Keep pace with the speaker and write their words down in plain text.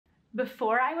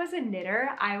Before I was a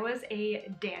knitter, I was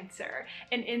a dancer,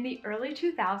 and in the early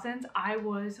 2000s, I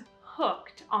was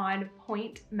hooked on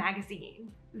Point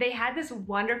magazine. They had this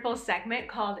wonderful segment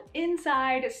called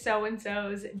Inside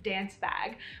So-and-so's Dance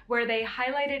Bag, where they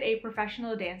highlighted a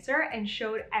professional dancer and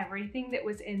showed everything that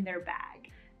was in their bag.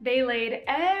 They laid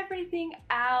everything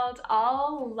out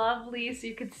all lovely so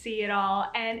you could see it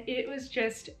all, and it was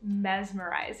just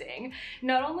mesmerizing.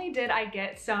 Not only did I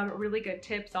get some really good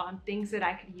tips on things that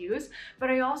I could use, but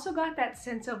I also got that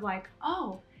sense of like,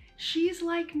 oh, she's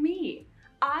like me.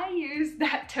 I use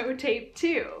that toe tape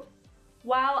too.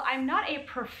 While I'm not a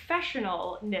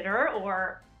professional knitter,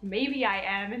 or maybe I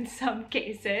am in some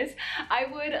cases, I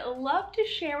would love to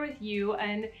share with you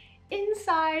an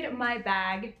inside my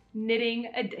bag knitting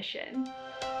edition.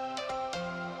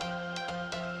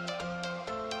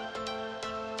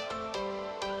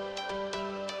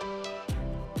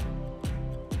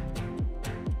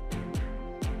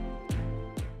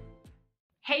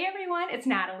 Hey everyone, it's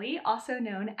Natalie, also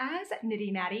known as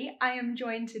Knitty Natty. I am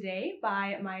joined today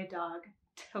by my dog,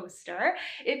 Toaster.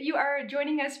 If you are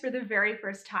joining us for the very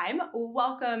first time,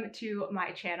 welcome to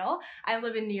my channel. I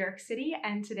live in New York City,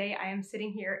 and today I am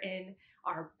sitting here in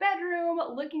our bedroom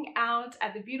looking out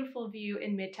at the beautiful view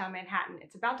in Midtown Manhattan.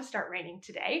 It's about to start raining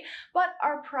today, but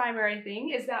our primary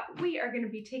thing is that we are going to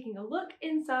be taking a look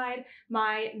inside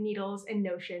my Needles and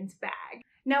Notions bag.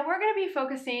 Now we're going to be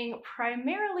focusing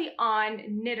primarily on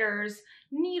knitters,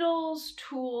 needles,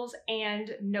 tools,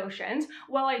 and notions.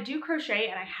 While I do crochet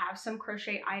and I have some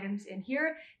crochet items in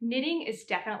here, knitting is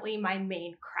definitely my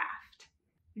main craft.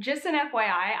 Just an FYI,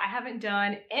 I haven't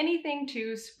done anything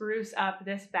to spruce up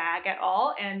this bag at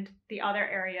all, and the other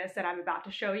areas that I'm about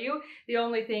to show you, the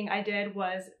only thing I did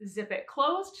was zip it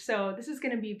closed, so this is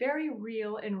going to be very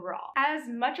real and raw. As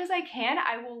much as I can,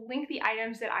 I will link the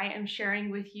items that I am sharing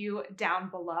with you down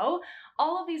below.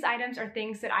 All of these items are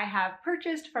things that I have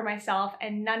purchased for myself,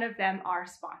 and none of them are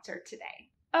sponsored today.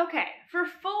 Okay, for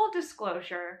full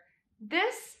disclosure,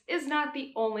 this is not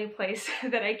the only place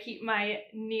that I keep my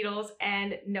needles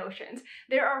and notions.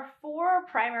 There are 4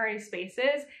 primary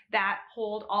spaces that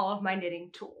hold all of my knitting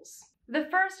tools. The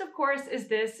first, of course, is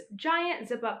this giant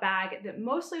zip-up bag that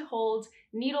mostly holds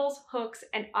needles, hooks,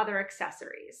 and other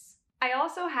accessories. I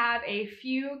also have a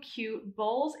few cute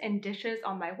bowls and dishes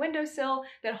on my windowsill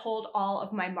that hold all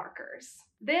of my markers.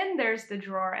 Then there's the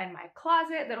drawer in my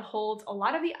closet that holds a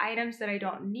lot of the items that I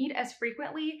don't need as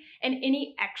frequently and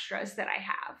any extras that I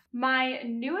have. My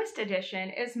newest addition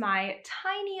is my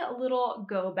tiny little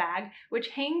go bag, which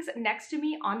hangs next to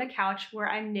me on the couch where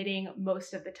I'm knitting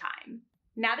most of the time.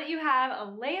 Now that you have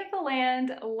a lay of the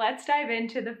land, let's dive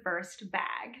into the first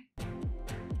bag.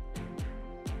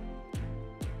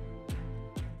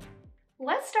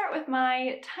 Let's start with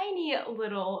my tiny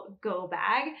little go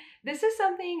bag. This is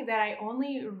something that I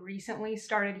only recently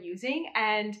started using,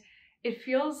 and it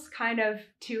feels kind of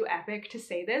too epic to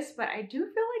say this, but I do feel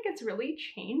like it's really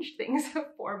changed things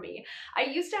for me. I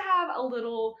used to have a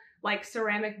little like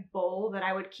ceramic bowl that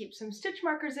I would keep some stitch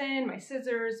markers in, my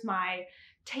scissors, my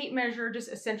tape measure,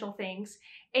 just essential things.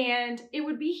 And it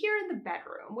would be here in the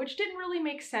bedroom, which didn't really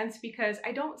make sense because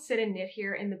I don't sit and knit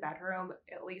here in the bedroom,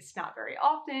 at least not very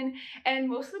often. And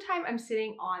most of the time I'm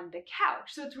sitting on the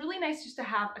couch. So it's really nice just to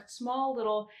have a small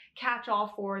little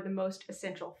catch-all for the most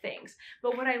essential things.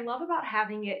 But what I love about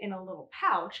having it in a little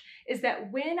pouch is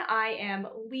that when I am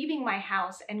leaving my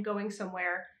house and going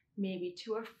somewhere, maybe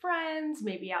to a friend's,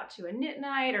 maybe out to a knit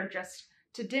night or just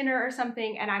to dinner or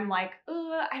something, and I'm like,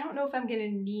 I don't know if I'm gonna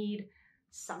need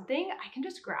something, I can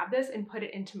just grab this and put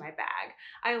it into my bag.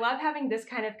 I love having this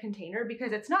kind of container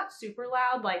because it's not super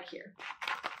loud, like here.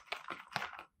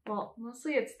 Well,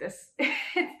 mostly it's this,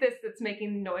 it's this that's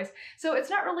making the noise. So it's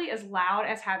not really as loud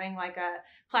as having like a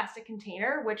plastic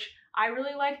container, which I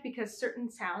really like because certain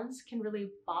sounds can really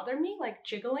bother me, like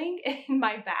jiggling in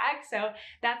my bag. So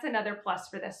that's another plus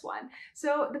for this one.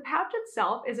 So the pouch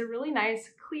itself is a really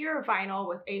nice clear vinyl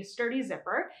with a sturdy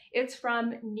zipper. It's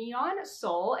from Neon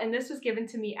Soul, and this was given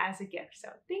to me as a gift. So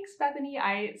thanks, Bethany.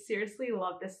 I seriously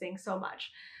love this thing so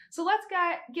much. So let's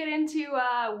get into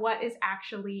what is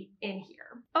actually in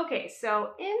here. Okay,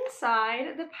 so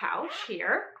inside the pouch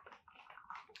here,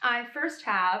 I first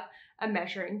have a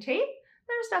measuring tape.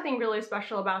 There's nothing really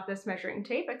special about this measuring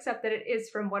tape except that it is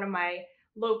from one of my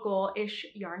local-ish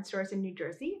yarn stores in New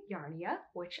Jersey, Yarnia,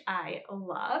 which I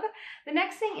love. The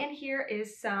next thing in here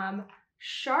is some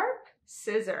sharp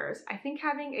scissors. I think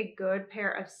having a good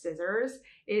pair of scissors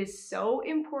is so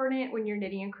important when you're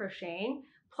knitting and crocheting.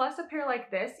 Plus a pair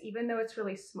like this, even though it's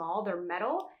really small, they're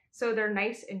metal, so they're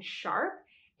nice and sharp.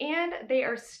 and they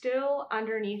are still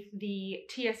underneath the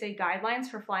TSA guidelines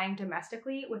for flying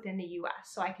domestically within the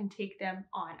US, so I can take them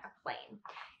on a plane.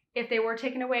 If they were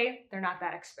taken away, they're not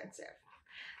that expensive.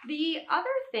 The other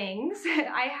things,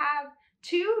 I have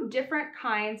 2 different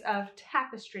kinds of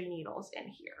tapestry needles in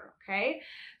here, okay?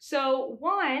 So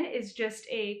one is just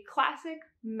a classic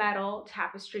metal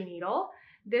tapestry needle.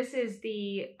 This is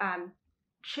the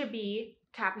chibi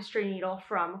tapestry needle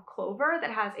from Clover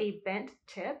that has a bent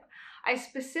tip. I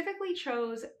specifically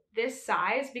chose this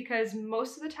size because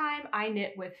most of the time I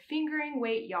knit with fingering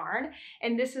weight yarn,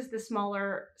 and this is the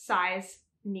smaller size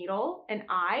needle and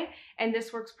and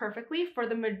this works perfectly for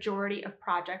the majority of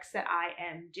projects that I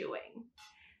am doing.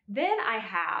 Then I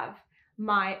have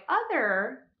my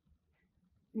other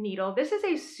needle. This is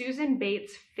a Susan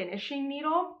Bates finishing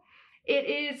needle. It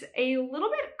is a little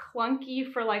bit clunky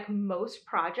for like most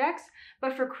projects,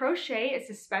 but for crochet, it's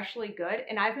especially good.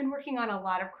 And I've been working on a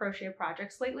lot of crochet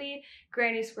projects lately,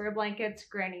 granny square blankets,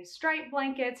 granny stripe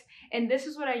blankets, and this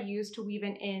is what I use to weave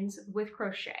in ends with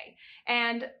crochet.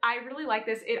 And I really like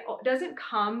this. It doesn't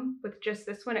come with just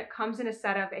this one. It comes in a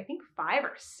set of, I think, 5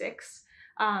 or 6,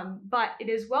 but it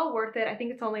is well worth it. I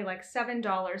think it's only like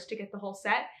 $7 to get the whole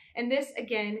set. And this,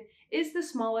 again, is the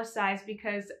smallest size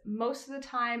because most of the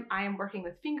time I am working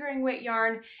with fingering weight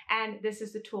yarn, and this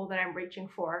is the tool that I'm reaching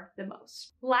for the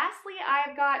most. Lastly,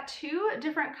 I've got 2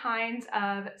 different kinds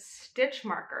of stitch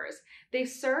markers. They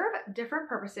serve different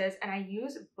purposes and I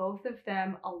use both of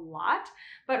them a lot,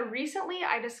 but recently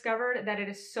I discovered that it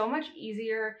is so much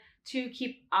easier to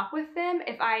keep up with them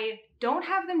if I don't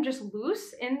have them just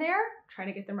loose in there, trying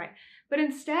to get them right, but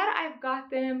instead I've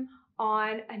got them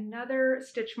on another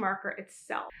stitch marker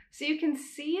itself. So you can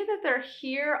see that they're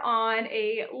here on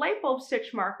a light bulb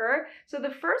stitch marker. So the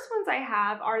first ones I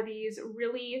have are these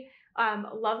really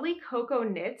lovely Cocoa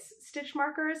Knits stitch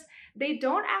markers. They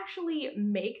don't actually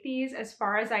make these as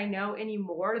far as I know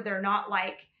anymore. They're not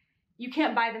like, you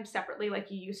can't buy them separately like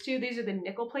you used to. These are the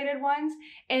nickel plated ones.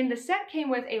 And the set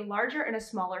came with a larger and a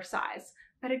smaller size.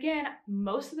 But again,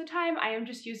 most of the time I am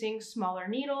just using smaller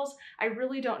needles. I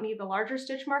really don't need the larger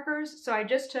stitch markers. So I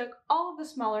just took all of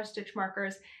the smaller stitch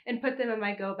markers and put them in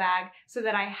my go bag so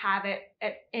that I have it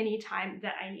at any time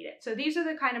that I need it. So these are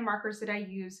the kind of markers that I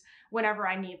use whenever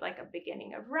I need like a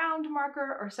beginning of round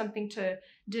marker or something to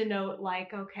denote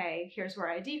like, okay, here's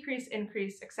where I decrease,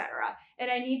 increase, etc.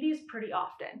 And I need these pretty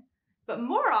often. But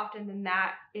more often than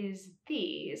that is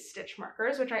these stitch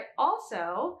markers, which I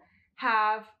also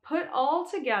have put all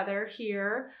together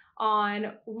here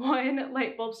on one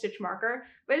light bulb stitch marker,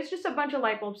 but it's just a bunch of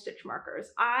light bulb stitch markers.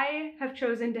 I have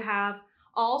chosen to have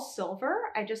all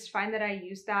silver. I just find that I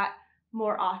use that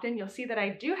more often. You'll see that I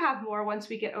do have more once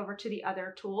we get over to the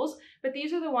other tools, but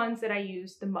these are the ones that I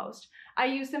use the most. I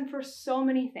use them for so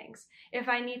many things. If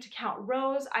I need to count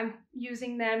rows, I'm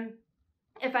using them.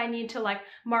 If I need to like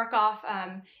mark off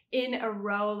in a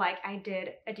row, like I did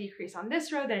a decrease on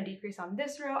this row, then a decrease on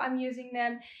this row, I'm using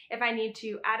them. If I need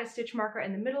to add a stitch marker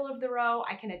in the middle of the row,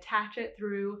 I can attach it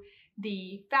through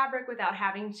the fabric without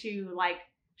having to like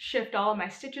shift all of my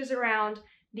stitches around.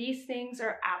 These things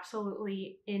are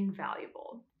absolutely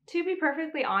invaluable. To be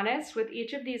perfectly honest, with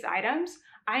each of these items,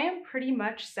 I am pretty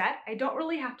much set. I don't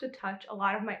really have to touch a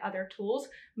lot of my other tools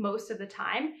most of the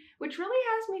time, which really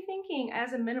has me thinking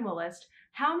as a minimalist,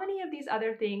 how many of these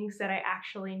other things that I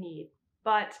actually need.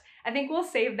 But I think we'll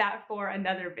save that for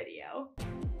another video.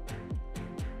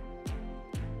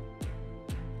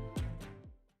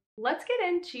 Let's get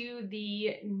into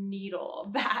the needle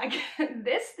bag.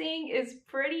 This thing is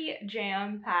pretty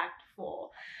jam-packed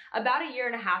full. About a year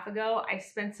and a half ago, I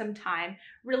spent some time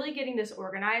really getting this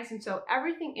organized, and so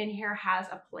everything in here has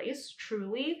a place,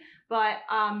 truly, but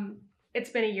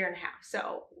it's been a year and a half,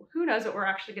 so who knows what we're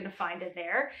actually gonna find in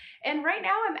there. And right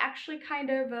now I'm actually kind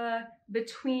of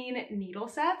between needle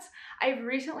sets. I've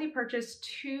recently purchased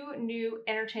 2 new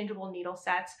interchangeable needle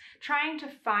sets, trying to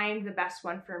find the best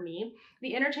one for me.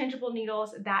 The interchangeable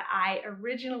needles that I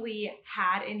originally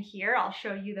had in here, I'll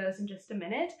show you those in just a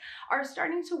minute, are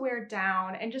starting to wear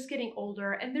down and just getting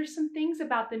older, and there's some things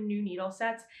about the new needle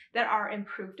sets that are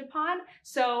improved upon.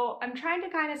 So I'm trying to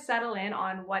kind of settle in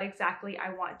on what exactly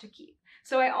I want to keep.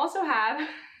 So I also have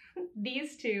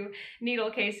these 2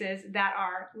 needle cases that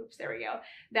are, oops, there we go,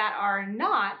 that are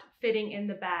not fitting in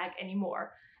the bag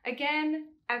anymore. Again,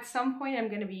 at some point I'm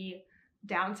going to be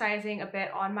downsizing a bit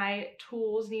on my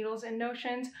tools, needles, and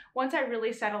notions once I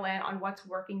really settle in on what's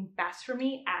working best for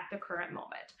me at the current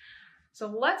moment. So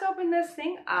let's open this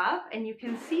thing up, and you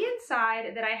can see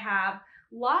inside that I have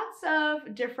lots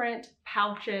of different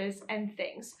pouches and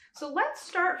things. So let's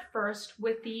start first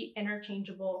with the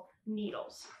interchangeable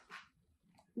needles.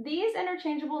 These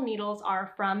interchangeable needles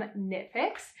are from Knit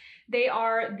Picks. They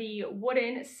are the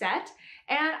wooden set,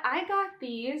 and I got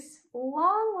these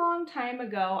long time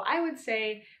ago. I would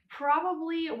say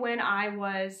probably when I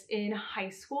was in high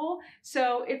school.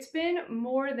 So it's been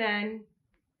more than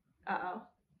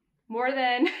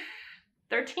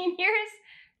 13 years,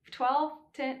 12,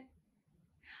 10,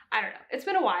 I don't know. It's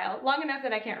been a while, long enough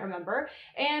that I can't remember.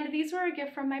 And these were a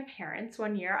gift from my parents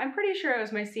one year. I'm pretty sure it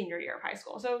was my senior year of high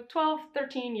school. So 12,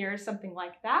 13 years, something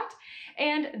like that.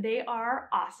 And they are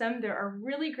awesome. They're a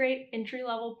really great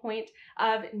entry-level point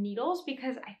of needles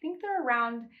because I think they're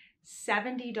around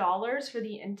 $70 for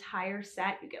the entire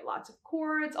set. You get lots of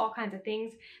cords, all kinds of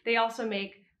things. They also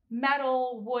make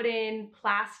metal, wooden,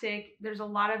 plastic. There's a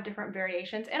lot of different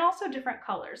variations and also different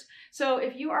colors. So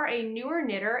if you are a newer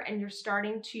knitter and you're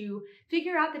starting to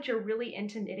figure out that you're really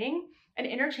into knitting, an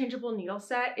interchangeable needle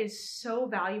set is so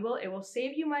valuable. It will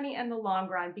save you money in the long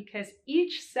run because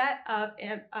each set of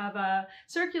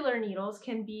circular needles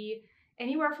can be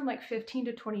anywhere from like $15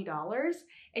 to $20,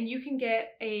 and you can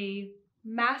get a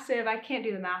massive, I can't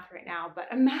do the math right now,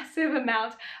 but a massive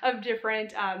amount of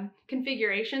different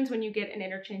configurations when you get an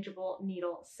interchangeable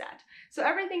needle set. So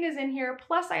everything is in here.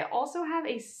 Plus I also have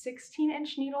a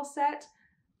 16-inch needle set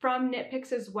from Knit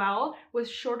Picks as well with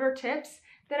shorter tips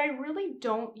that I really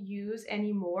don't use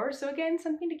anymore. So again,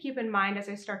 something to keep in mind as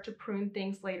I start to prune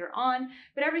things later on,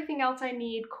 but everything else I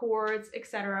need, cords,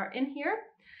 etc. in here.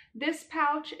 This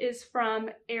pouch is from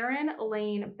Erin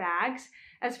Lane Bags.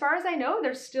 As far as I know,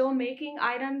 they're still making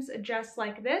items just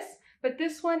like this, but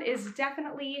this one is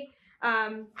definitely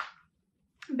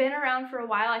been around for a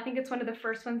while. I think it's one of the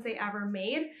first ones they ever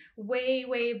made,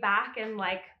 way back in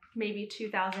like maybe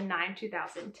 2009,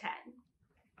 2010.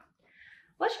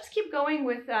 Let's just keep going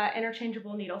with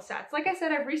interchangeable needle sets. Like I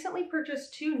said, I've recently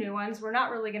purchased 2 new ones. We're not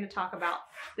really going to talk about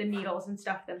the needles and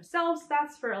stuff themselves.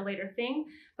 That's for a later thing.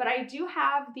 But I do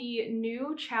have the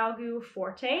new ChiaoGoo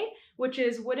Forte, which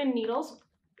is wooden needles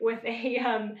with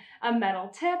a metal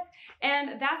tip.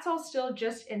 And that's all still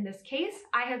just in this case.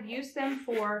 I have used them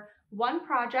for one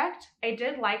project. I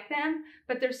did like them,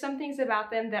 but there's some things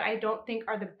about them that I don't think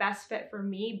are the best fit for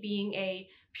me, being a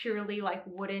purely like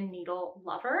wooden needle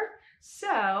lover.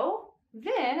 So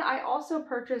then I also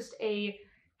purchased a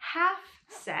half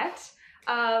set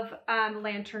of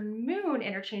Lantern Moon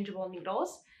interchangeable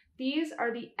needles. These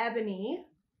are the ebony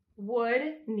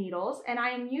wood needles, and I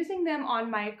am using them on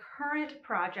my current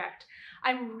project.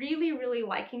 I'm really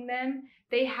liking them.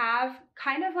 They have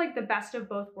kind of like the best of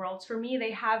both worlds for me.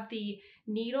 They have the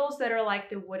needles that are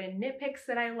like the wooden Knit Picks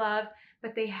that I love,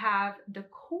 but they have the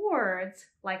cords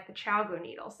like the ChiaoGoo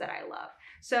needles that I love.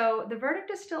 So the verdict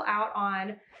is still out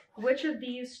on which of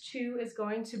these 2 is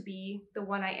going to be the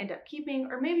one I end up keeping,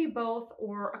 or maybe both,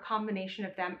 or a combination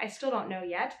of them. I still don't know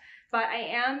yet, but I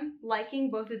am liking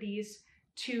both of these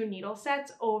 2 needle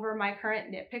sets over my current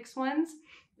Knit Picks ones.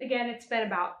 Again, it's been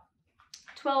about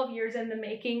 12 years in the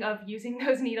making of using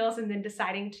those needles and then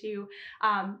deciding to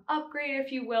upgrade,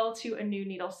 if you will, to a new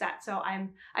needle set. So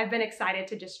I've been excited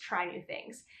to just try new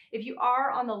things. If you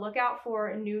are on the lookout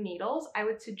for new needles, I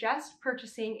would suggest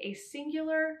purchasing a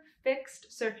singular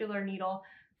fixed circular needle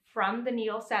from the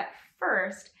needle set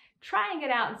first, trying it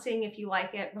out and seeing if you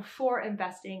like it before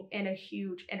investing in a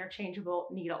huge interchangeable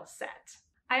needle set.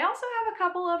 I also have a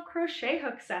couple of crochet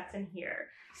hook sets in here.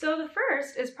 So the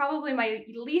first is probably my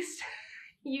least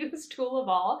used tool of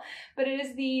all, but it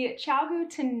is the ChiaoGoo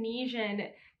Tunisian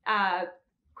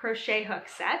crochet hook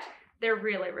set. They're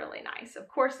really nice. Of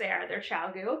course they are. They're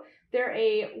ChiaoGoo. They're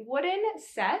a wooden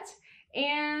set,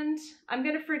 and I'm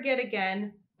gonna forget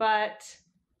again, but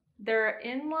they're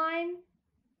inline.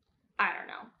 I don't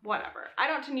know, whatever. I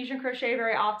don't Tunisian crochet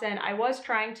very often. I was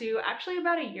trying to actually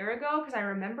about a year ago, because I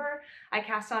remember I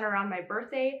cast on around my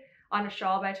birthday on a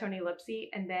shawl by Tony Lipsy,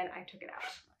 and then I took it out.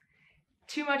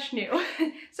 Too much new.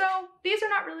 So these are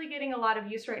not really getting a lot of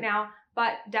use right now,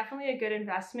 but definitely a good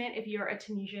investment if you're a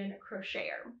Tunisian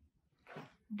crocheter.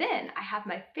 Then I have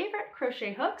my favorite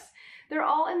crochet hooks. They're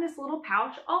all in this little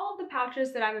pouch. All of the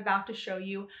pouches that I'm about to show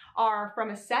you are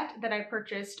from a set that I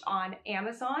purchased on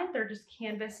Amazon. They're just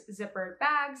canvas zippered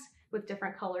bags with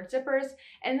different colored zippers.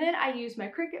 And then I use my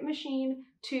Cricut machine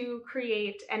to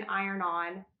create and iron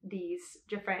on these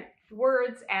different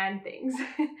words and things.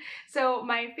 So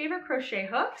my favorite crochet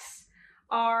hooks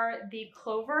are the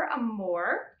Clover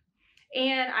Amour,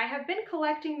 and I have been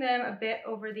collecting them a bit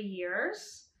over the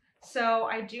years. So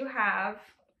I do have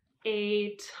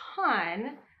a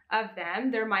ton of them.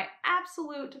 They're my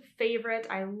absolute favorite.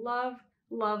 I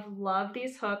love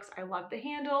these hooks. I love the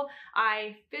handle.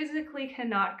 I physically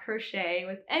cannot crochet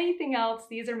with anything else.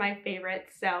 These are my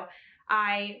favorites. So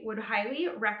I would highly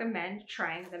recommend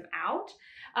trying them out.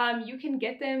 You can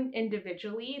get them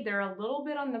individually. They're a little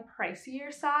bit on the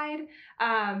pricier side,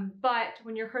 but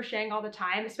when you're crocheting all the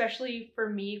time, especially for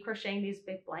me crocheting these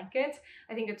big blankets,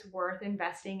 I think it's worth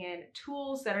investing in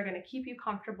tools that are going to keep you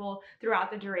comfortable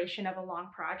throughout the duration of a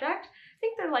long project. I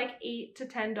think they're like $8 to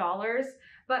 $10,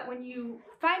 but when you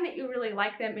find that you really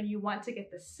like them and you want to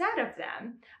get the set of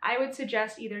them, I would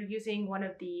suggest either using one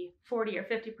of the 40 or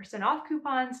 50% off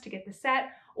coupons to get the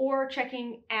set, or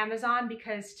checking Amazon,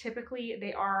 because typically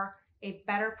they are a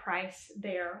better price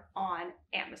there on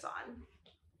Amazon.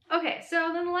 Okay,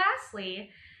 so then lastly,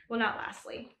 well, not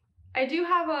lastly, I do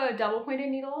have a double pointed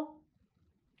needle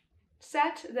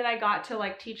set that I got to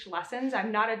like teach lessons.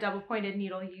 I'm not a double pointed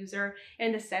needle user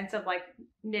in the sense of like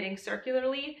knitting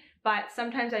circularly, but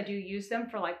sometimes I do use them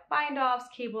for like bind offs,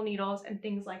 cable needles, and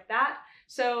things like that.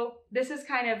 So this is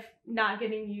kind of not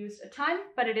getting used a ton,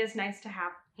 but it is nice to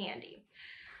have handy.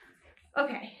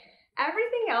 Okay,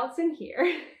 everything else in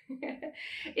here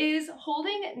is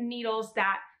holding needles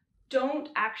that don't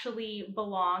actually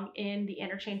belong in the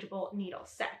interchangeable needle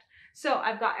set. So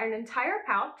I've got an entire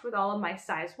pouch with all of my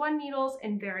size 1 needles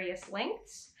in various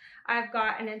lengths. I've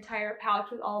got an entire pouch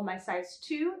with all of my size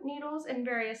 2 needles in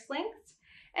various lengths,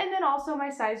 and then also my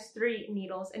size 3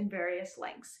 needles in various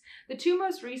lengths. The 2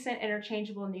 most recent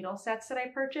interchangeable needle sets that I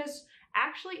purchased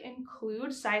actually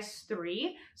include size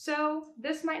 3, so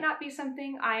this might not be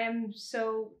something I am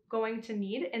so going to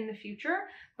need in the future,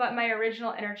 but my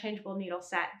original interchangeable needle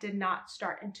set did not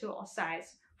start until a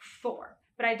size 4.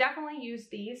 But I definitely use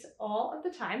these all of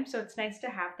the time, so it's nice to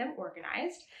have them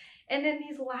organized. And then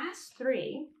these last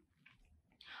 3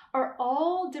 are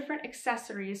all different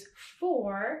accessories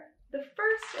for the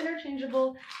first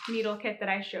interchangeable needle kit that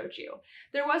I showed you.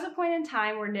 There was a point in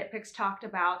time where Knit Picks talked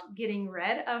about getting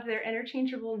rid of their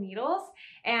interchangeable needles,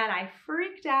 and I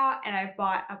freaked out and I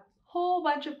bought a whole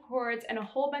bunch of cords and a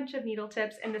whole bunch of needle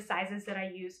tips in the sizes that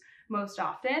I use most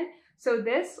often. So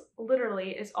this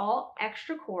literally is all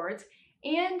extra cords,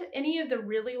 and any of the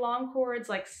really long cords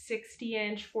like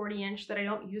 60-inch, 40-inch that I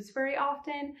don't use very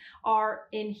often are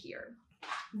in here.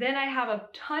 Then I have a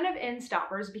ton of end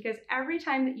stoppers, because every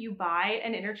time that you buy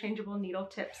an interchangeable needle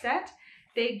tip set,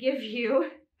 they give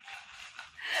you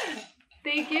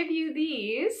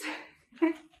these.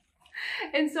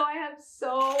 And so I have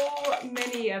so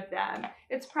many of them.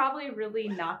 It's probably really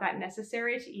not that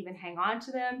necessary to even hang on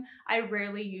to them. I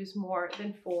rarely use more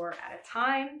than 4 at a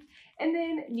time. And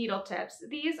then needle tips.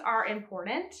 These are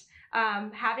important.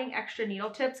 Having extra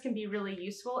needle tips can be really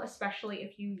useful, especially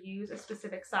if you use a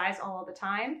specific size all the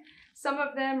time. Some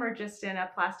of them are just in a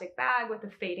plastic bag with a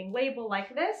fading label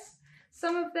like this.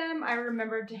 Some of them I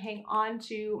remembered to hang on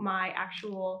to my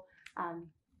actual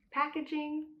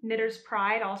packaging. Knitter's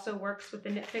Pride also works with the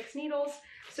Knit Picks needles.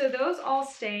 So those all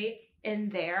stay in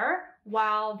there,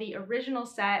 while the original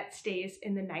set stays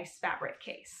in the nice fabric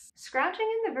case. Scrounging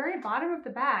in the very bottom of the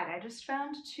bag, I just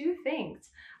found 2 things.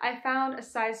 I found a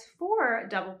size 4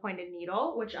 double pointed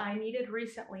needle, which I needed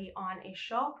recently on a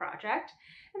shawl project.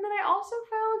 And then I also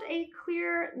found a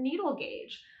clear needle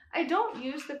gauge. I don't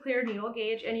use the clear needle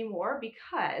gauge anymore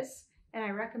because, and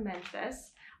I recommend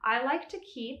this, I like to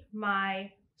keep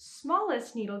my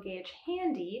smallest needle gauge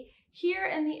handy here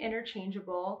in the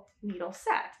interchangeable needle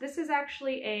set. This is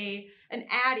actually an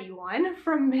Addy one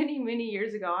from many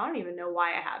years ago. I don't even know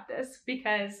why I have this,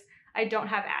 because I don't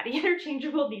have Addy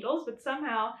interchangeable needles, but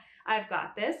somehow I've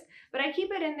got this. But I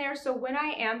keep it in there so when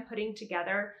I am putting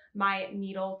together my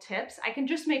needle tips, I can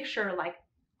just make sure, like,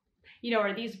 you know,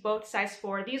 are these both size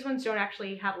 4? These ones don't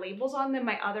actually have labels on them.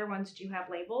 My other ones do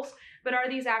have labels, but are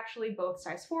these actually both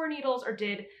size 4 needles, or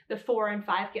did the 4 and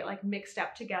 5 get like mixed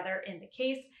up together in the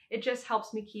case? It just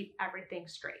helps me keep everything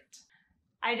straight.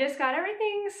 I just got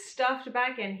everything stuffed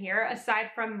back in here, aside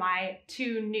from my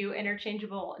 2 new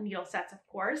interchangeable needle sets, of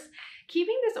course.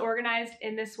 Keeping this organized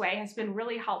in this way has been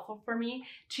really helpful for me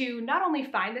to not only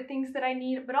find the things that I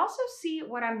need, but also see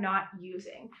what I'm not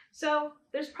using. So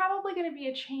there's probably going to be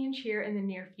a change here in the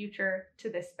near future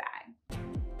to this bag.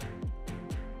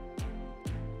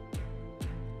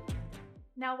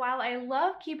 Now, while I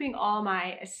love keeping all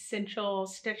my essential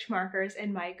stitch markers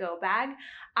in my go bag,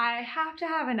 I have to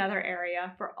have another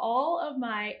area for all of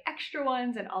my extra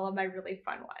ones and all of my really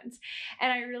fun ones.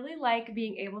 And I really like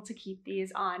being able to keep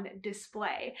these on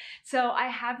display. So I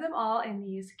have them all in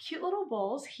these cute little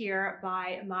bowls here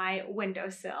by my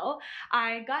windowsill.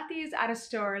 I got these at a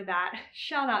store that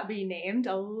shall not be named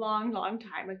a long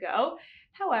time ago.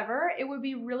 However, it would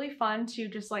be really fun to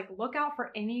just like look out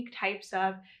for any types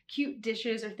of cute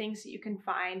dishes or things that you can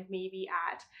find maybe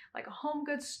at like a home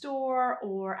goods store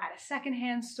or at a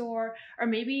secondhand store, or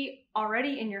maybe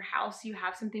already in your house you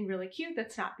have something really cute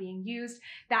that's not being used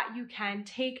that you can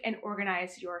take and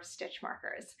organize your stitch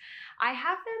markers. I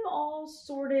have them all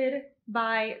sorted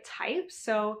by type.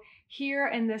 So here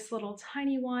in this little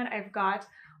tiny one, I've got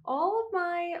all of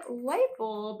my light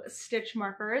bulb stitch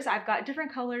markers. I've got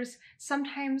different colors.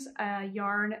 Sometimes a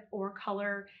yarn or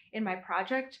color in my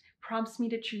project prompts me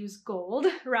to choose gold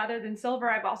rather than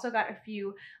silver. I've also got a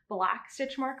few black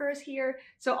stitch markers here.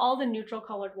 So all the neutral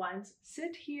colored ones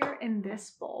sit here in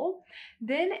this bowl.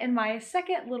 Then in my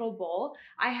second little bowl,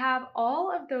 I have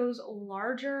all of those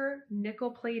larger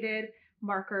nickel plated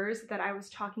markers that I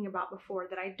was talking about before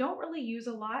that I don't really use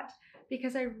a lot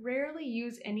because I rarely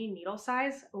use any needle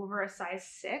size over a size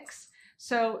 6.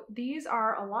 So these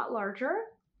are a lot larger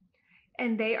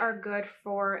and they are good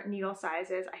for needle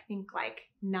sizes, I think like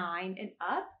 9 and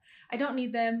up. I don't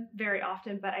need them very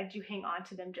often, but I do hang on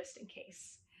to them just in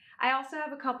case. I also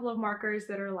have a couple of markers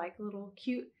that are like little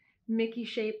cute Mickey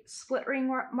shaped split ring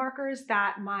markers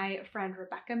that my friend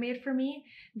Rebecca made for me.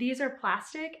 These are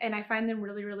plastic and I find them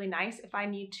really, really nice if I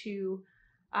need to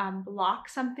block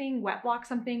something, wet block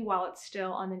something while it's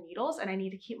still on the needles and I need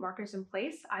to keep markers in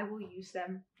place. I will use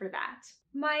them for that.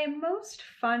 My most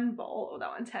fun bowl, oh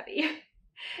that one's heavy,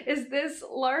 is this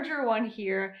larger one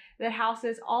here that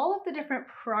houses all of the different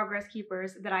progress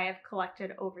keepers that I have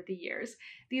collected over the years.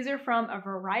 These are from a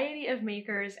variety of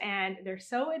makers and they're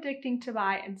so addicting to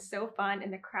buy and so fun,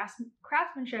 and the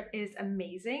craftsmanship is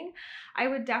amazing. I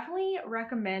would definitely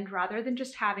recommend, rather than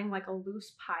just having like a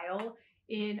loose pile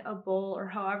in a bowl or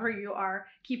however you are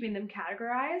keeping them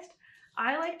categorized,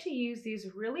 I like to use these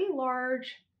really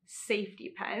large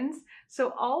safety pens.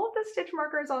 So all of the stitch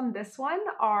markers on this one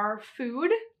are food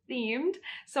themed.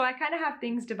 So I kind of have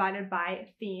things divided by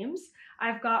themes.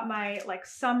 I've got my like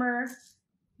summer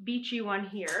beachy one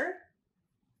here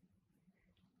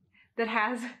that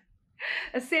has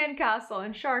a sandcastle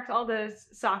and sharks, all those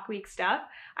sock week stuff.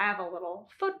 I have a little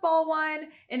football one.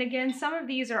 And again, some of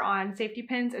these are on safety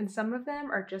pins and some of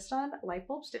them are just on light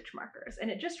bulb stitch markers.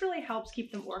 And it just really helps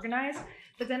keep them organized,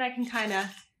 but then I can kind of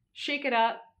shake it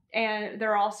up and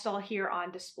they're all still here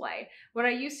on display. What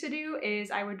I used to do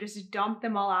is I would just dump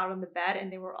them all out on the bed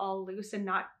and they were all loose and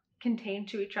not contained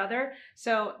to each other.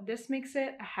 So this makes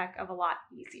it a heck of a lot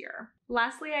easier.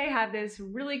 Lastly, I have this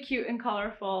really cute and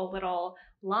colorful little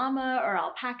llama or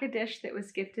alpaca dish that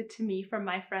was gifted to me from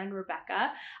my friend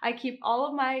Rebecca. I keep all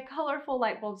of my colorful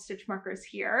light bulb stitch markers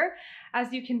here.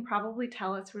 As you can probably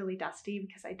tell, it's really dusty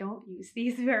because I don't use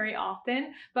these very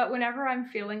often, but whenever I'm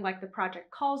feeling like the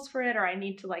project calls for it or I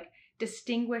need to like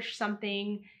distinguish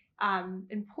something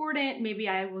important, maybe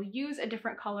I will use a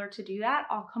different color to do that,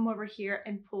 I'll come over here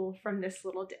and pull from this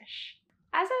little dish.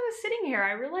 As I was sitting here,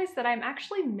 I realized that I'm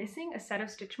actually missing a set of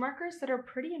stitch markers that are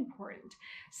pretty important.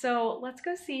 So let's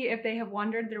go see if they have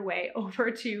wandered their way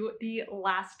over to the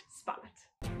last spot.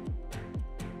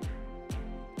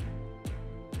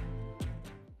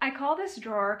 I call this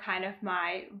drawer kind of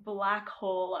my black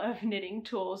hole of knitting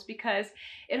tools because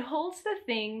it holds the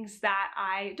things that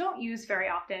I don't use very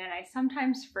often and I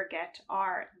sometimes forget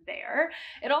are there.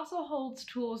 It also holds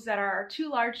tools that are too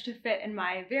large to fit in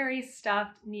my very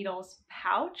stuffed needles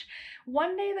pouch.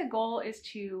 One day the goal is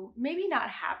to maybe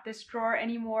not have this drawer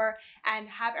anymore and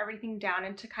have everything down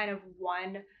into kind of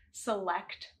one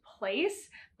select place,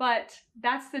 but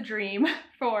that's the dream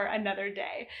for another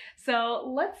day.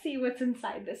 So let's see what's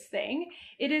inside this thing.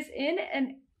 It is in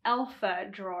an Alpha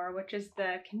drawer, which is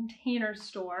the container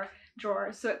store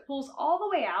drawer. So it pulls all the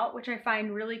way out, which I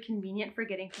find really convenient for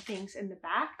getting to things in the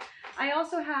back. I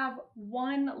also have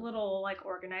one little like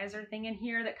organizer thing in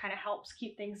here that kind of helps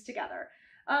keep things together.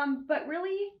 But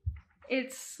really,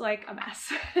 it's like a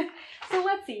mess. So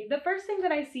let's see. The first thing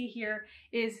that I see here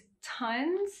is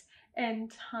tons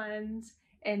and tons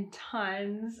and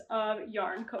tons of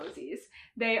yarn cozies.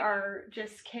 They are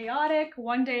just chaotic.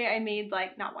 One day I made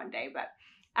like, not one day, but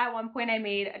at one point I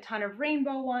made a ton of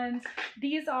rainbow ones.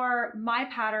 These are my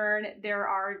pattern. There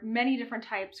are many different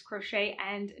types, crochet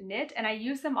and knit, and I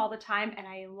use them all the time and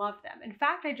I love them. In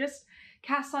fact, I just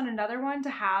cast on another one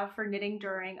to have for knitting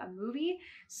during a movie.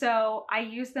 So I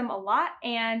use them a lot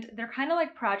and they're kind of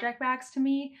like project bags to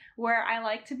me, where I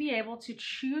like to be able to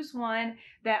choose one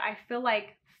that I feel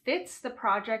like fits the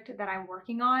project that I'm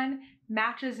working on,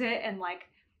 matches it in like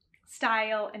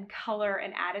style and color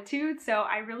and attitude. So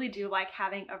I really do like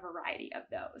having a variety of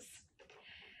those.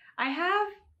 I have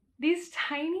these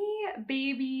tiny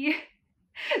baby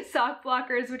sock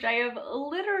blockers, which I have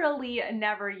literally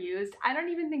never used. I don't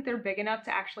even think they're big enough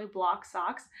to actually block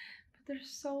socks, but they're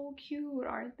so cute,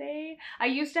 aren't they? I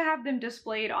used to have them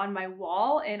displayed on my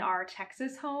wall in our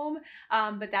Texas home,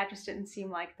 but that just didn't seem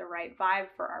like the right vibe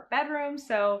for our bedroom.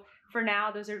 So for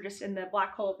now, those are just in the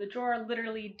black hole of the drawer.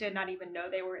 Literally did not even know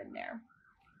they were in there.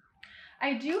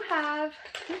 I do have,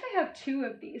 I think I have 2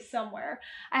 of these somewhere.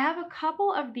 I have a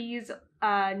couple of these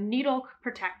needle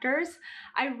protectors.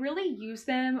 I really use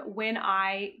them when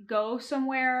I go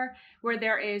somewhere where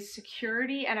there is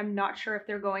security and I'm not sure if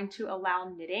they're going to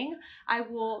allow knitting. I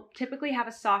will typically have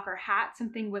a sock or hat,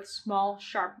 something with small,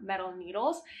 sharp metal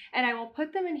needles, and I will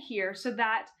put them in here so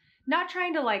that, not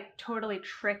trying to like totally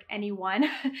trick anyone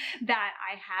that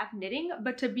I have knitting,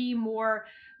 but to be more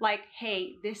like,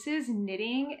 hey, this is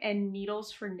knitting and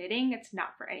needles for knitting. It's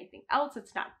not for anything else.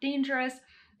 It's not dangerous.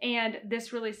 And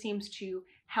this really seems to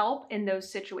help in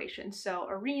those situations. So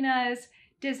arenas,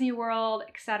 Disney World,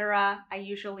 etc. I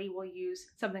usually will use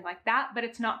something like that, but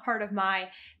it's not part of my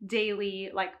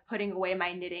daily, like putting away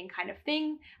my knitting kind of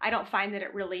thing. I don't find that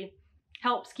it really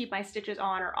helps keep my stitches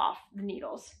on or off the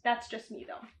needles. That's just me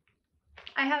though.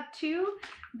 I have 2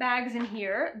 bags in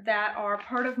here that are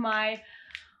part of my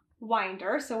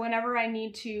winder. So whenever I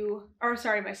need to, or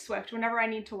sorry, my Swift, whenever I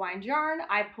need to wind yarn,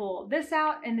 I pull this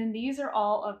out, and then these are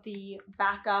all of the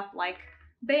backup like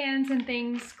bands and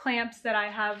things, clamps that I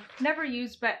have never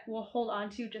used but will hold on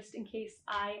to just in case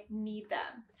I need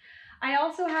them. I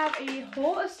also have a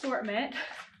whole assortment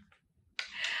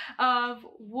of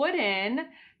wooden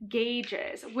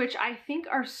gauges, which I think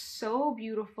are so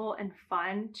beautiful and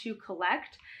fun to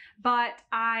collect, but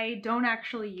I don't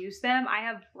actually use them. I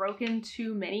have broken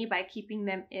too many by keeping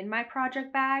them in my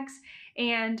project bags,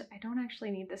 and I don't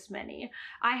actually need this many.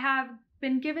 I have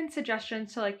been given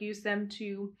suggestions to like use them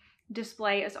to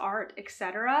display as art,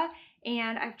 etc.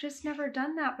 And I've just never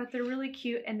done that, but they're really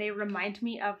cute and they remind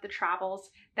me of the travels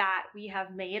that we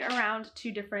have made around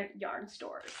 2 different yarn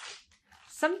stores.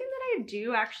 Something that I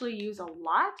do actually use a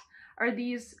lot are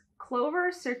these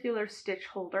Clover circular stitch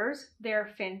holders.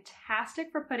 They're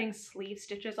fantastic for putting sleeve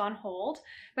stitches on hold,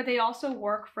 but they also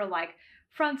work for like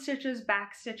front stitches,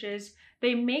 back stitches.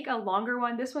 They make a longer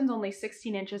one. This one's only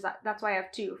 16 inches. That's why I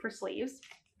have 2 for sleeves.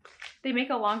 They make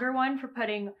a longer one for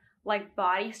putting like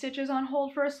body stitches on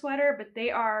hold for a sweater, but they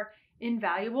are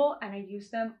invaluable and I use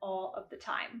them all of the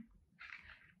time.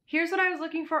 Here's what I was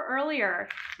looking for earlier.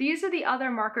 These are the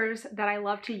other markers that I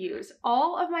love to use.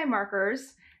 All of my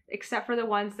markers, except for the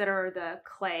ones that are the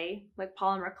clay, like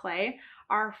polymer clay,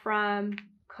 are from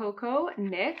Coco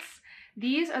Knits.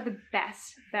 These are the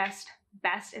best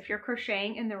if you're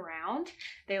crocheting in the round.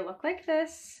 They look like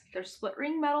this. They're split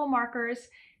ring metal markers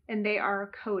and they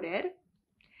are coated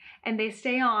and they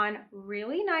stay on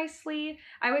really nicely.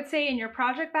 I would say in your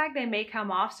project bag, they may come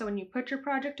off. So when you put your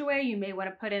project away, you may want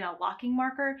to put in a locking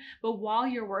marker, but while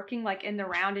you're working like in the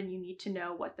round and you need to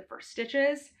know what the first stitch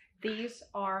is, these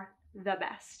are the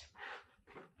best.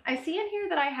 I see in here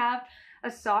that I have a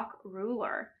sock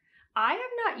ruler. I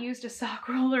have not used a sock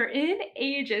ruler in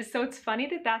ages, so it's funny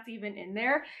that that's even in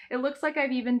there. It looks like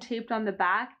I've even taped on the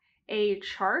back a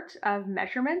chart of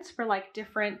measurements for like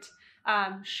different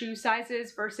shoe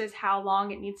sizes versus how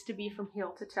long it needs to be from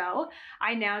heel to toe.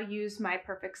 I now use my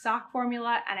perfect sock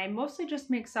formula, and I mostly just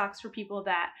make socks for people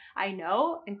that I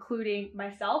know, including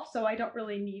myself, so I don't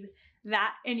really need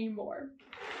that anymore.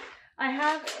 I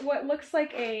have what looks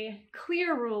like a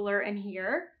clear ruler in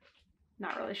here.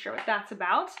 Not really sure what that's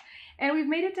about. And we've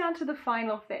made it down to the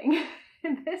final thing.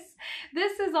 And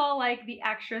this is all like the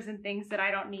extras and things that I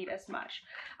don't need as much.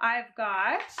 I've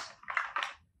got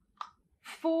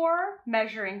 4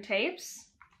 measuring tapes.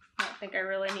 I don't think I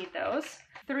really need those.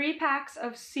 3 packs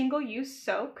of single-use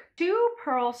soak, 2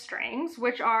 pearl strings,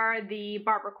 which are the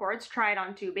barber cords tried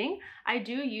on tubing. I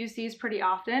do use these pretty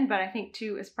often, but I think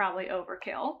 2 is probably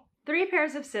overkill. 3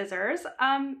 pairs of scissors,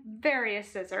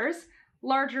 various scissors,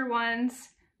 larger ones.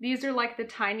 These are like the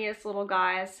tiniest little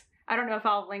guys. I don't know if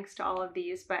I'll have links to all of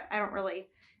these, but I don't really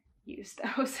use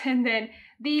those. And then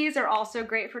these are also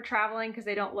great for traveling because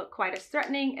they don't look quite as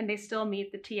threatening and they still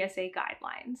meet the TSA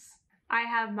guidelines. I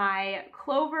have my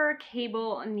Clover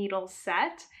cable needle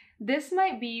set. This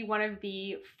might be one of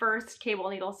the first cable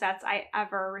needle sets I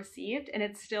ever received, and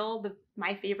it's still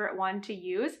my favorite one to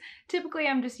use. Typically,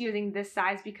 I'm just using this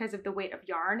size because of the weight of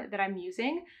yarn that I'm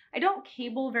using. I don't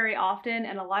cable very often,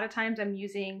 and a lot of times I'm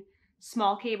using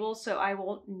small cables, so I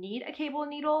won't need a cable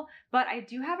needle, but I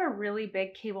do have a really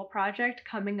big cable project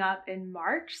coming up in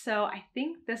March, so I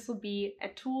think this will be a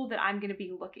tool that I'm going to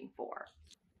be looking for.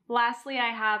 Lastly, I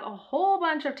have a whole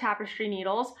bunch of tapestry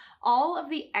needles, all of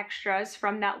the extras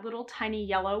from that little tiny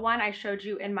yellow one I showed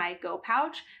you in my Go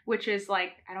pouch, which is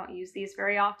like, I don't use these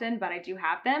very often, but I do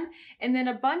have them. And then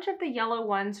a bunch of the yellow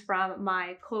ones from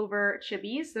my Clover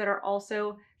chibis that are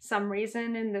also some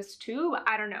reason in this tube.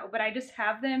 I don't know, but I just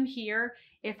have them here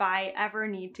if I ever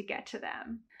need to get to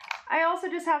them. I also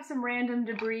just have some random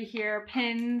debris here,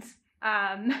 pins,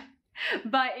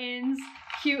 buttons,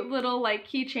 cute little like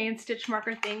keychain stitch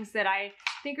marker things that I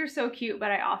think are so cute,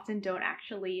 but I often don't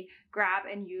actually grab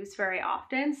and use very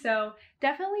often. So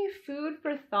definitely food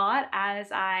for thought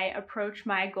as I approach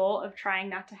my goal of trying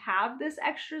not to have this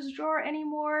extras drawer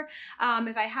anymore.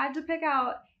 If I had to pick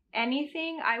out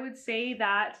anything, I would say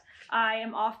that I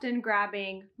am often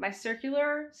grabbing my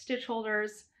circular stitch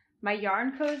holders, my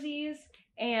yarn cozies,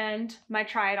 and my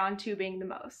try it on tubing the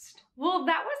most. Well,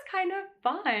 that was kind of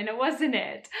fun, wasn't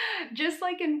it? Just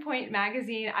like in Point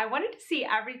magazine, I wanted to see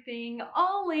everything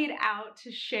all laid out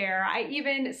to share. I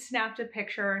even snapped a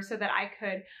picture so that I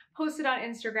could post it on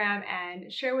Instagram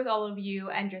and share with all of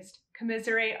you and just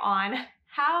commiserate on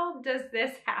how does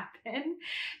this happen?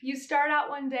 You start out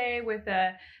one day with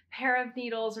a pair of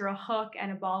needles or a hook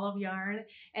and a ball of yarn,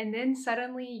 and then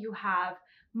suddenly you have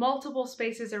multiple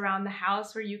spaces around the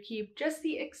house where you keep just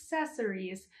the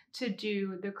accessories to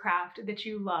do the craft that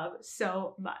you love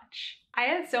so much. I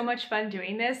had so much fun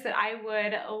doing this that I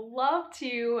would love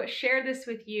to share this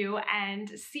with you and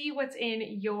see what's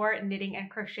in your knitting and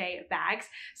crochet bags.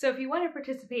 So if you want to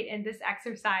participate in this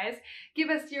exercise, give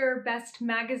us your best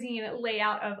magazine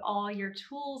layout of all your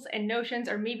tools and notions,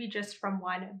 or maybe just from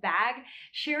one bag.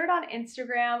 Share it on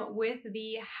Instagram with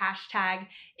the hashtag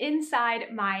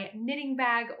inside my knitting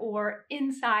bag or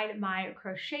inside my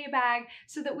crochet bag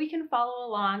so that we can follow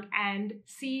along and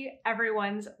see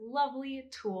everyone's lovely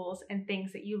tools and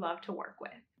things that you love to work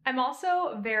with. I'm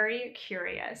also very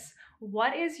curious.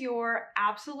 What is your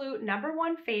absolute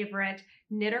 #1 favorite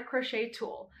knit or crochet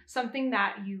tool? Something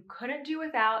that you couldn't do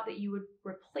without, that you would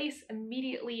replace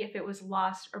immediately if it was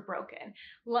lost or broken?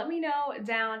 Let me know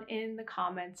down in the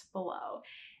comments below.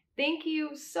 Thank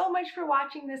you so much for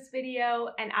watching this video,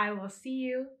 and I will see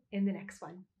you in the next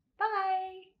one.